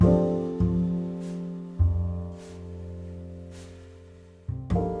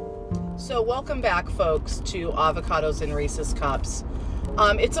So welcome back, folks, to Avocados and Reese's Cups.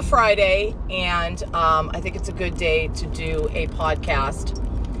 It's a Friday, and I think it's a good day to do a podcast.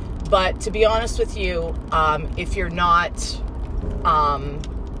 But to be honest with you, if you're not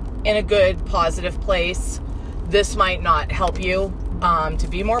in a good, positive place, this might not help you to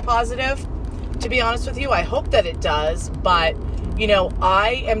be more positive. To be honest with you, I hope that it does, but you know,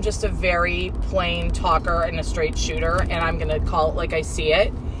 I am just a very plain talker and a straight shooter, and I'm going to call it like I see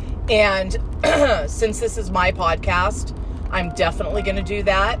it. And since this is my podcast, I'm definitely going to do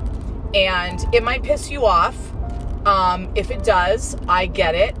that. And it might piss you off. If it does, I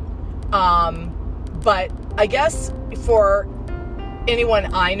get it. But I guess for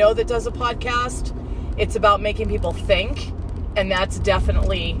anyone I know that does a podcast, it's about making people think. And that's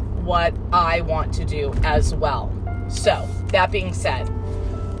definitely what I want to do as well. So, that being said,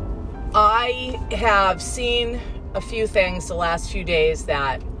 I have seen a few things the last few days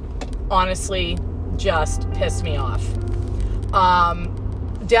that honestly just piss me off.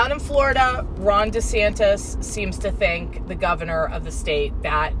 Down in Florida, Ron DeSantis seems to think, the governor of the state,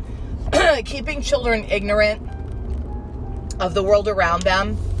 that keeping children ignorant of the world around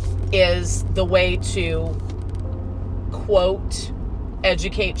them is the way to, quote,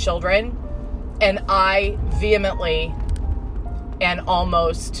 educate children. And I vehemently and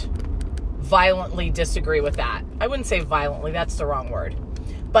almost violently disagree with that. I wouldn't say violently, that's the wrong word.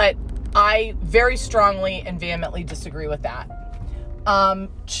 But I very strongly and vehemently disagree with that.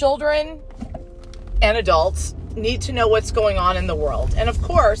 Children and adults need to know what's going on in the world. And of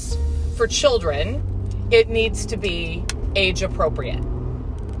course, for children, it needs to be age appropriate.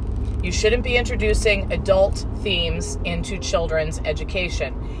 You shouldn't be introducing adult themes into children's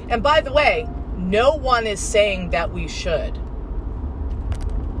education. And by the way, no one is saying that we should.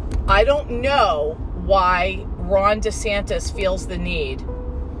 I don't know why Ron DeSantis feels the need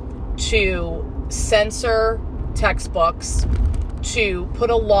to censor textbooks, to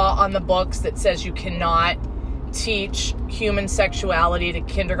put a law on the books that says you cannot teach human sexuality to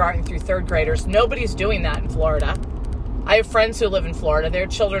kindergarten through third graders. Nobody's doing that in Florida. I have friends who live in Florida. Their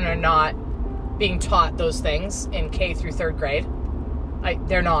children are not being taught those things in K through third grade.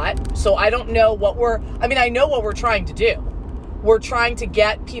 They're not. So I don't know I know what we're trying to do. We're trying to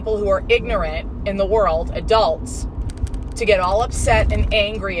get people who are ignorant in the world, adults, to get all upset and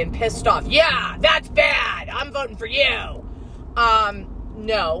angry and pissed off. Yeah, that's bad. I'm voting for you.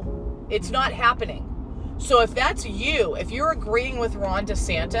 No, it's not happening. So if that's you, if you're agreeing with Ron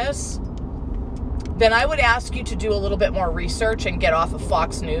DeSantis, then I would ask you to do a little bit more research and get off of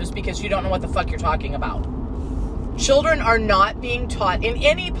Fox News, because you don't know what the fuck you're talking about. Children are not being taught in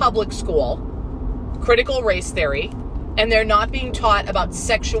any public school critical race theory, and they're not being taught about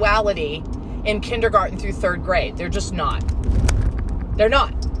sexuality in kindergarten through third grade. They're just not. They're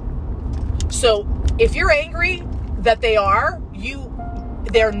not. So if you're angry that they are,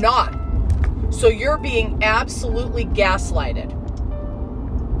 they're not. So you're being absolutely gaslighted.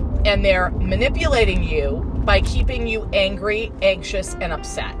 And they're manipulating you by keeping you angry, anxious, and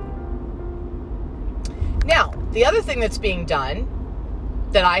upset. Now, the other thing that's being done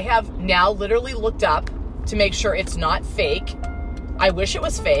that I have now literally looked up to make sure it's not fake. I wish it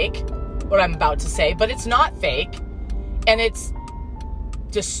was fake, what I'm about to say, but it's not fake. And it's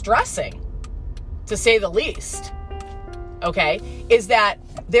distressing, to say the least. Okay? Is that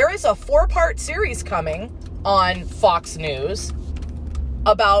there is a 4-part series coming on Fox News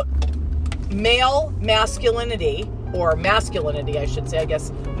about male masculinity, or masculinity, I should say. I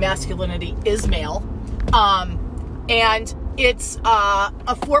guess masculinity is male. And it's a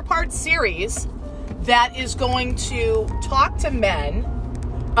 4-part series that is going to talk to men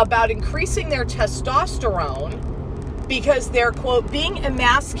about increasing their testosterone because they're, quote, being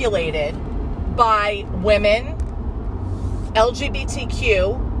emasculated by women,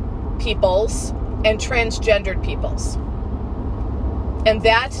 LGBTQ peoples, and transgendered peoples. And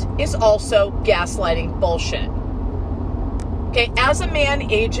that is also gaslighting bullshit. Okay, as a man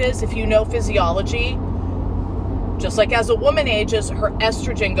ages, if you know physiology, just like as a woman ages, her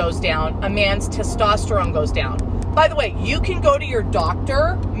estrogen goes down, a man's testosterone goes down. By the way, you can go to your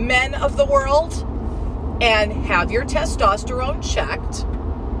doctor, men of the world, and have your testosterone checked.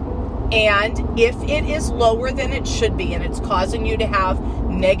 And if it is lower than it should be, and it's causing you to have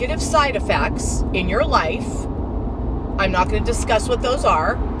negative side effects in your life, I'm not going to discuss what those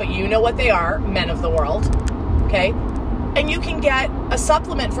are, but you know what they are, men of the world, okay? And you can get a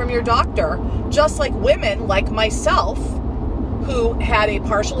supplement from your doctor, just like women like myself, who had a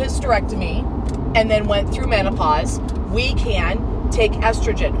partial hysterectomy and then went through menopause. We can take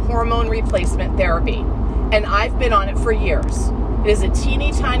estrogen, hormone replacement therapy. And I've been on it for years. It is a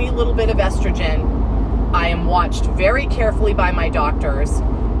teeny tiny little bit of estrogen. I am watched very carefully by my doctors,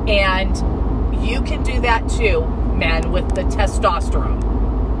 and you can do that too, men, with the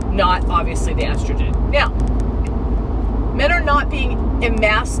testosterone, not obviously the estrogen. Now, men are not being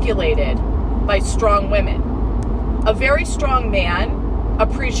emasculated by strong women. A very strong man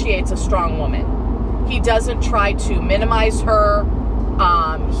appreciates a strong woman. He doesn't try to minimize her.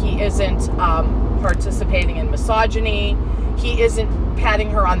 He isn't participating in misogyny. He isn't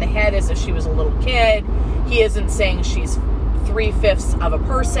patting her on the head as if she was a little kid. He isn't saying she's 3/5 of a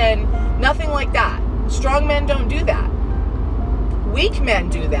person. Nothing like that. Strong men don't do that. Weak men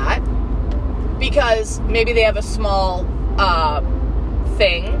do that because maybe they have a small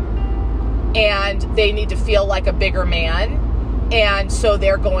thing and they need to feel like a bigger man. And so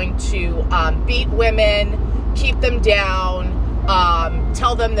they're going to beat women, keep them down,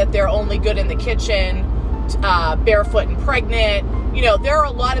 tell them that they're only good in the kitchen, barefoot and pregnant. You know, there are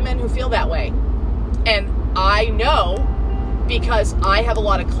a lot of men who feel that way. And I know because I have a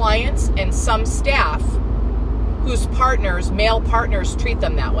lot of clients and some staff whose partners, male partners, treat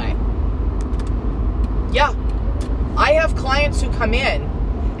them that way. Yeah. I have clients who come in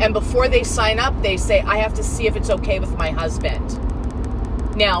and before they sign up, they say, I have to see if it's okay with my husband.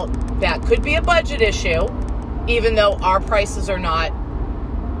 Now, that could be a budget issue, even though our prices are not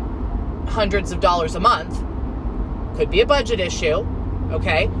hundreds of dollars a month. Could be a budget issue,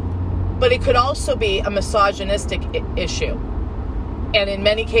 okay? But it could also be a misogynistic issue. And in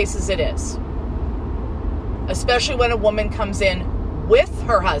many cases it is. Especially when a woman comes in with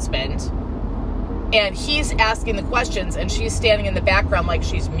her husband and he's asking the questions and she's standing in the background like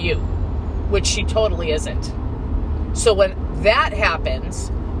she's mute, which she totally isn't. So when that happens,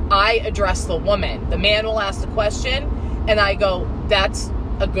 I address the woman. The man will ask the question and I go, that's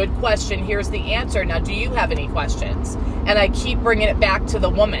a good question. Here's the answer. Now, do you have any questions? And I keep bringing it back to the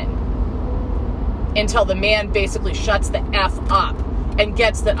woman until the man basically shuts the F up and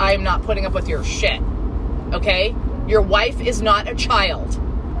gets that I am not putting up with your shit. Okay? Your wife is not a child.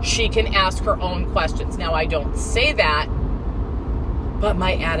 She can ask her own questions. Now, I don't say that, but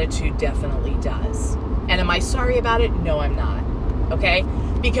my attitude definitely does. And am I sorry about it? No, I'm not. Okay?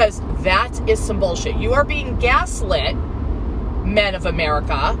 Because that is some bullshit. You are being gaslit, men of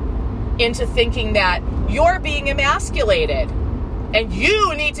America, into thinking that you're being emasculated and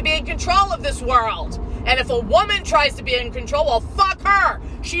you need to be in control of this world. And if a woman tries to be in control, well, fuck her.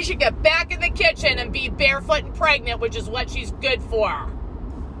 She should get back in the kitchen and be barefoot and pregnant, which is what she's good for.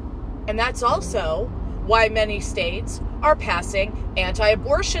 And that's also why many states are passing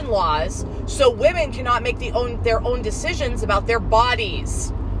anti-abortion laws so women cannot make their own decisions about their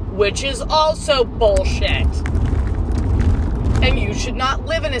bodies, which is also bullshit. And you should not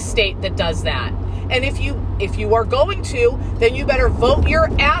live in a state that does that. And if you are going to, then you better vote your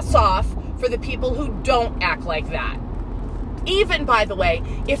ass off for the people who don't act like that. Even, by the way,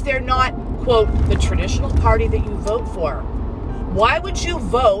 if they're not, quote, the traditional party that you vote for. Why would you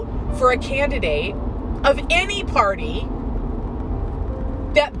vote for a candidate of any party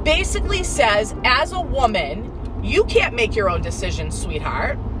that basically says, as a woman, you can't make your own decisions,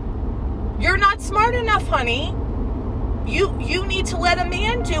 sweetheart. You're not smart enough, honey. You need to let a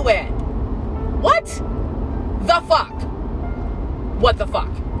man do it. What the fuck? What the fuck?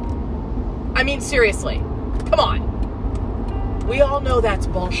 I mean, seriously. Come on. We all know that's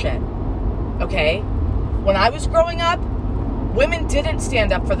bullshit. Okay? When I was growing up, women didn't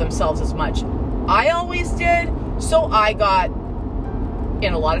stand up for themselves as much. I always did, so I got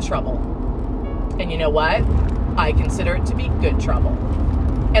in a lot of trouble. And you know what? I consider it to be good trouble.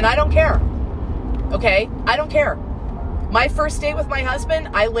 And I don't care. Okay? I don't care. My first day with my husband,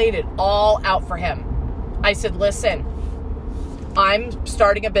 I laid it all out for him. I said, listen, I'm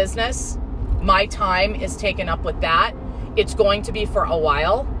starting a business. My time is taken up with that. It's going to be for a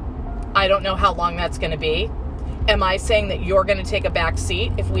while. I don't know how long that's going to be. Am I saying that you're going to take a back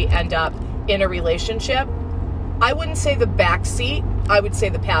seat if we end up in a relationship? I wouldn't say the back seat. I would say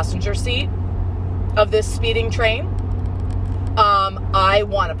the passenger seat of this speeding train. I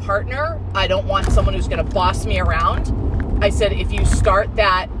want a partner. I don't want someone who's going to boss me around. I said, if you start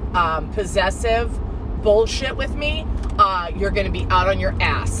that possessive bullshit with me, you're going to be out on your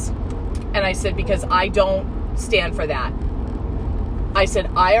ass. And I said, because I don't stand for that. I said,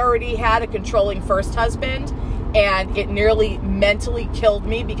 I already had a controlling first husband, and it nearly mentally killed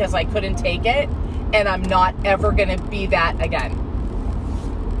me because I couldn't take it, and I'm not ever going to be that again.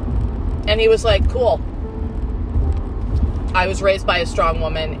 And he was like, cool. I was raised by a strong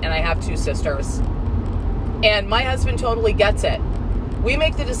woman, and I have 2 sisters. And my husband totally gets it. We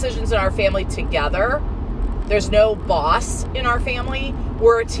make the decisions in our family together, There's no boss in our family.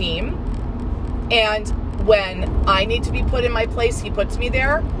 We're a team. And when I need to be put in my place, he puts me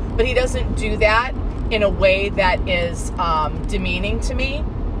there. But he doesn't do that in a way that is demeaning to me.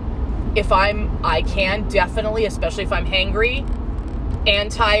 I can definitely, especially if I'm hangry and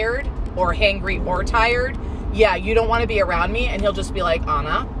tired, or hangry or tired, yeah, you don't want to be around me. And he'll just be like,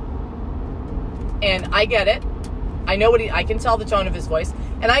 Anna. And I get it. I know I can tell the tone of his voice.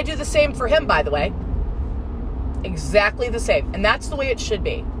 And I do the same for him, by the way. Exactly the same. And that's the way it should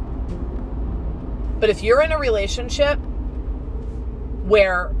be. But if you're in a relationship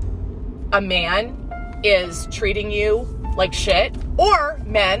where a man is treating you like shit, or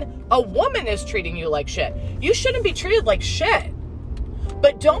men, a woman is treating you like shit, you shouldn't be treated like shit.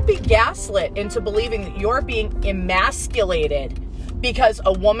 But don't be gaslit into believing that you're being emasculated because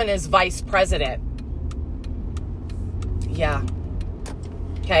a woman is vice president. Yeah.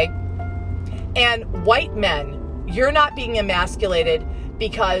 Okay. And white men, you're not being emasculated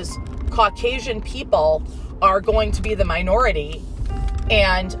because Caucasian people are going to be the minority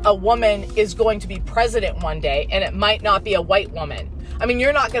and a woman is going to be president one day, and it might not be a white woman. I mean,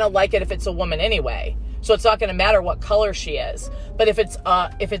 you're not going to like it if it's a woman anyway. So it's not going to matter what color she is. But if it's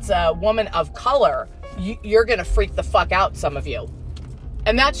a woman of color, you're going to freak the fuck out, some of you.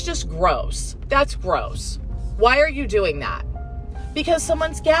 And that's just gross. That's gross. Why are you doing that? Because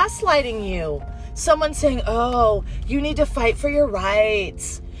someone's gaslighting you. Someone's saying, oh, you need to fight for your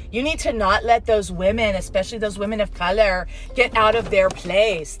rights. You need to not let those women, especially those women of color, get out of their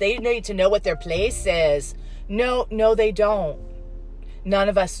place. They need to know what their place is. No, they don't. None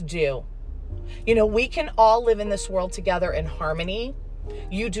of us do. You know, we can all live in this world together in harmony.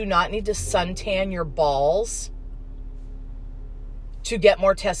 You do not need to suntan your balls to get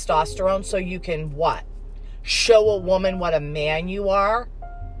more testosterone so you can what? Show a woman what a man you are.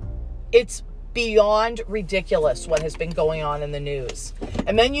 It's beyond ridiculous what has been going on in the news.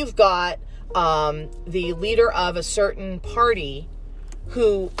 And then you've got the leader of a certain party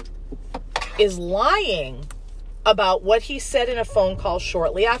who is lying about what he said in a phone call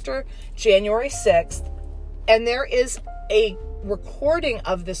shortly after January 6th. And there is a recording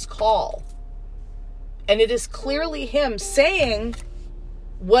of this call. And it is clearly him saying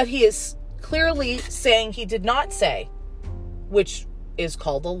what he is clearly saying he did not say, which is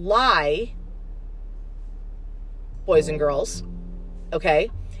called a lie, boys and girls. Okay?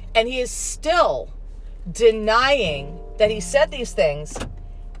 And he is still denying that he said these things,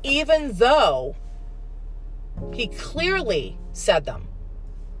 even though he clearly said them.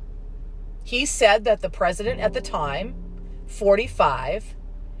 He said that the president at the time, 45,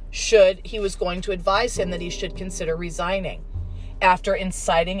 he was going to advise him that he should consider resigning after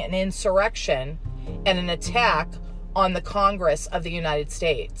inciting an insurrection and an attack on the Congress of the United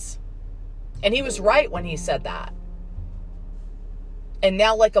States. And he was right when he said that. And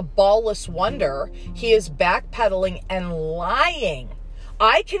now, like a ballless wonder, he is backpedaling and lying.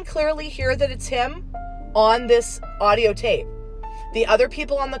 I can clearly hear that it's him on this audio tape. The other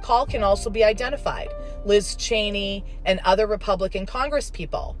people on the call can also be identified. Liz Cheney and other Republican Congress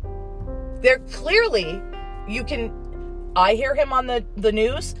people. They're clearly, I hear him on the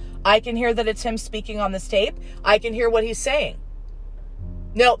news. I can hear that it's him speaking on this tape. I can hear what he's saying.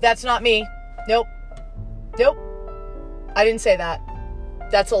 No, that's not me. Nope. I didn't say that.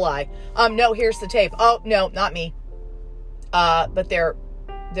 That's a lie. No, here's the tape. Oh, no, not me. But they're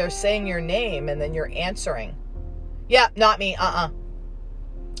saying your name and then you're answering. Yeah, not me.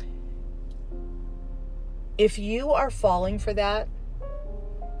 If you are falling for that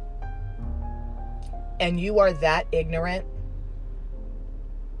and you are that ignorant,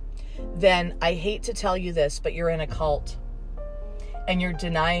 then I hate to tell you this, but you're in a cult and you're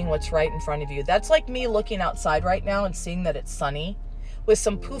denying what's right in front of you. That's like me looking outside right now and seeing that it's sunny with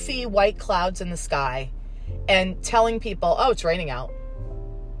some poofy white clouds in the sky and telling people, oh, it's raining out.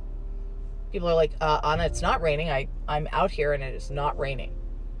 People are like, Anna, it's not raining. I'm out here and it is not raining.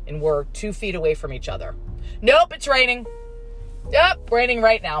 And we're 2 feet away from each other. Nope, it's raining. Yep, raining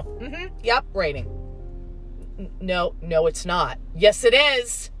right now. Yep, raining. No, it's not. Yes, it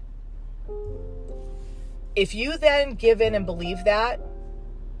is. If you then give in and believe that,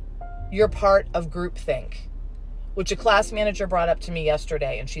 you're part of groupthink, which a class manager brought up to me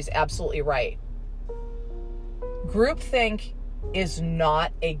yesterday, and she's absolutely right. Groupthink is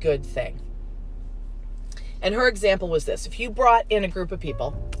not a good thing. And her example was this. If you brought in a group of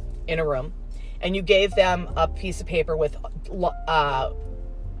people in a room and you gave them a piece of paper with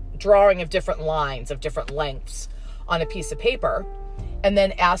drawing of different lines of different lengths on a piece of paper, and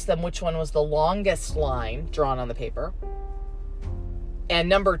then asked them which one was the longest line drawn on the paper, and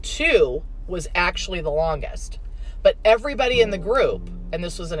number 2 was actually the longest. But everybody in the group, and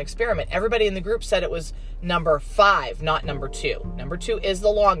this was an experiment, everybody in the group said it was number 5, not number 2. Number 2 is the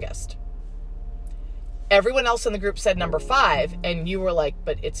longest. Everyone else in the group said number 5, and you were like,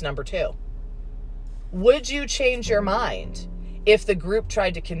 but it's number 2. Would you change your mind if the group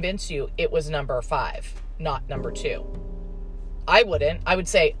tried to convince you it was number 5, not number 2? I wouldn't. I would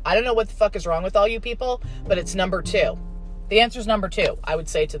say, I don't know what the fuck is wrong with all you people, but it's number 2. The answer is number 2, I would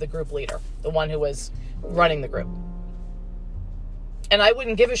say to the group leader, the one who was running the group. And I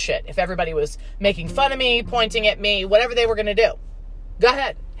wouldn't give a shit if everybody was making fun of me, pointing at me, whatever they were going to do. Go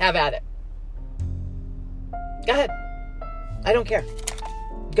ahead. Have at it. Go ahead. I don't care.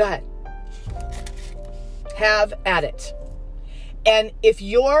 Go ahead. Have at it. And if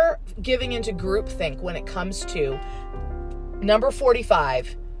you're giving into groupthink when it comes to number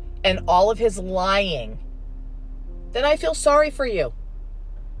 45 and all of his lying, then I feel sorry for you.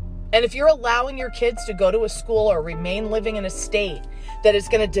 And if you're allowing your kids to go to a school or remain living in a state that is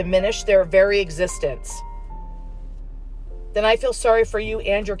going to diminish their very existence, then I feel sorry for you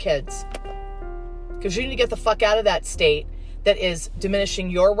and your kids. Because you need to get the fuck out of that state that is diminishing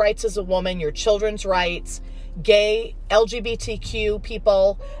your rights as a woman, your children's rights, gay, LGBTQ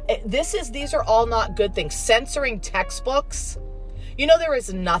people. These are all not good things. Censoring textbooks. You know, there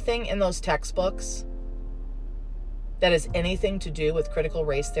is nothing in those textbooks that has anything to do with critical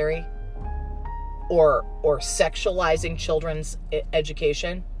race theory or sexualizing children's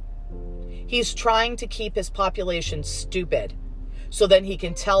education. He's trying to keep his population stupid so then he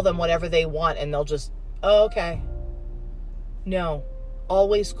can tell them whatever they want and they'll just, oh, okay. No,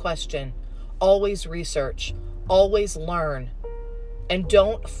 always question, always research, always learn, and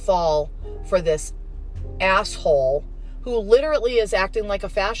don't fall for this asshole who literally is acting like a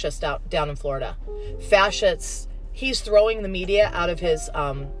fascist down in Florida. Fascists, he's throwing the media out of his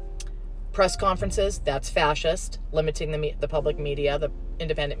press conferences. That's fascist, limiting the public media, the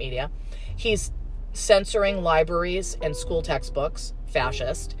independent media. He's censoring libraries and school textbooks,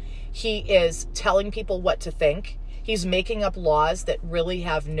 fascist. He is telling people what to think. He's making up laws that really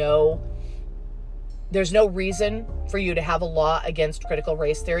have there's no reason for you to have a law against critical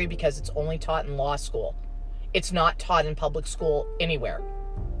race theory because it's only taught in law school. It's not taught in public school anywhere.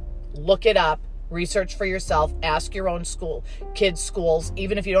 Look it up, research for yourself, ask your own kids' schools,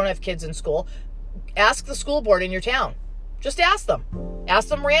 even if you don't have kids in school, ask the school board in your town. Just ask them. Ask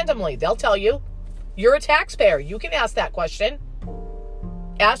them randomly. They'll tell you. You're a taxpayer. You can ask that question.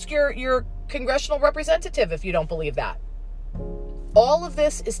 Ask your congressional representative if you don't believe that. All of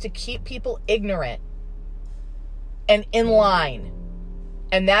this is to keep people ignorant and in line.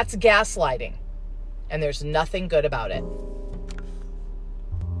 And that's gaslighting. And there's nothing good about it.